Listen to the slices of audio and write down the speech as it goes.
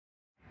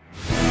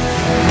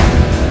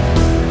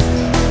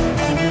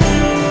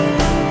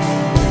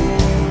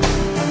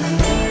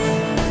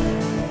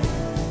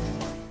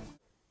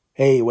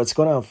Hey, what's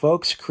going on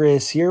folks?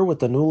 Chris here with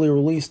the newly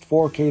released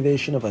 4K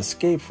edition of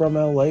Escape from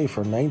L.A.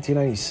 from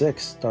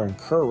 1996 starring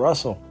Kurt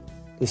Russell,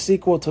 the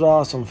sequel to the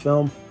awesome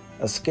film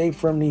Escape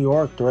from New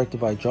York directed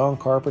by John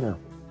Carpenter,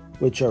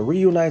 which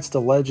reunites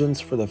the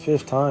legends for the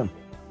 5th time.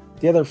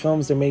 The other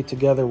films they made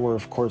together were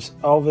of course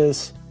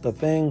Elvis, The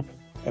Thing,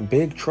 and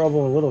Big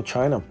Trouble in Little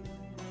China.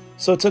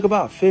 So it took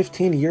about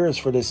 15 years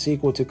for this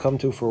sequel to come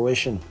to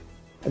fruition,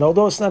 and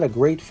although it's not a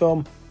great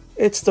film,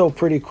 it's still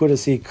pretty cool to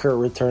see Kurt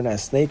return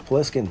as Snake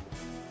Plissken.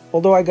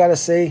 Although I gotta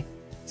say,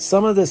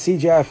 some of the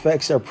CGI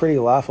effects are pretty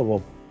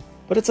laughable,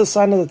 but it's a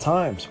sign of the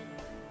times.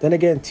 Then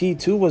again,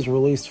 T2 was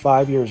released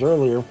 5 years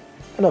earlier,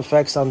 and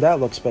effects on that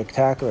look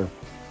spectacular.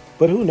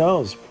 But who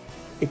knows?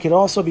 It could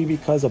also be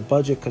because of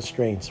budget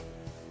constraints.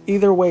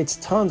 Either way, it's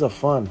tons of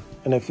fun,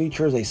 and it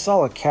features a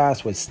solid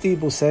cast with Steve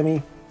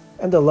Buscemi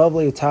and the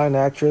lovely Italian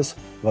actress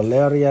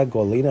Valeria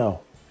Golino.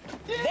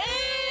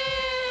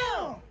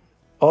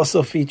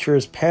 Also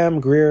features Pam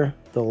Grier,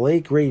 the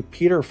late great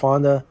Peter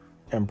Fonda,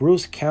 and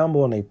Bruce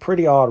Campbell in a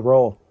pretty odd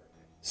role.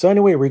 So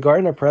anyway,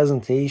 regarding the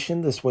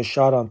presentation, this was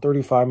shot on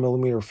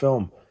 35mm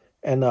film.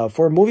 And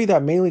for a movie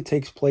that mainly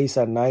takes place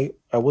at night,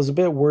 I was a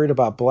bit worried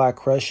about black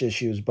crush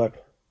issues,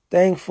 but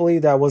thankfully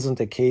that wasn't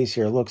the case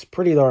here. It looks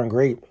pretty darn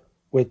great,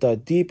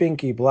 with deep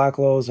inky black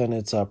glows, and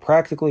it's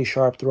practically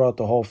sharp throughout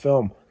the whole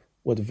film,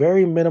 with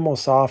very minimal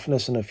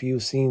softness in a few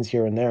scenes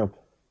here and there.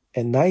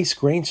 And nice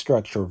grain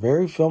structure,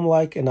 very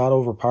film-like and not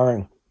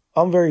overpowering.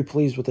 I'm very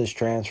pleased with this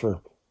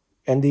transfer.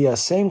 And the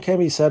same can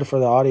be said for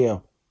the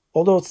audio,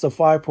 although it's the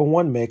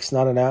 5.1 mix,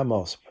 not an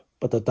Atmos.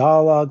 But the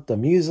dialogue, the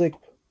music,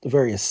 the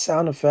various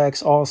sound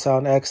effects all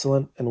sound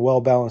excellent and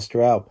well balanced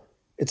throughout.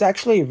 It's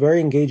actually a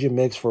very engaging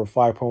mix for a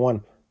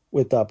 5.1,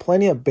 with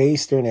plenty of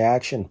bass during the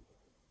action.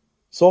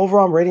 So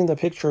overall, I'm rating the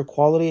picture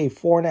quality a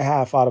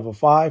 4.5 out of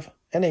 5,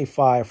 and a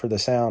 5 for the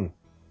sound.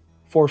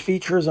 For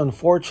features,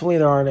 unfortunately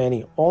there aren't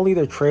any, only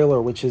the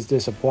trailer, which is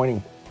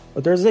disappointing.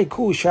 But there's a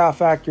cool Shout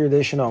Factory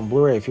edition on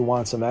Blu-ray if you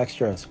want some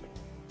extras.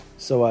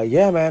 So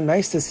yeah man,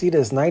 nice to see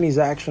this 90s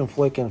action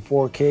flick in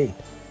 4K.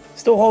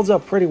 Still holds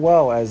up pretty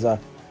well as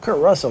Kurt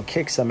Russell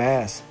kicks some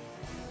ass.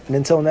 And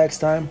until next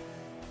time,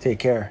 take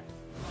care.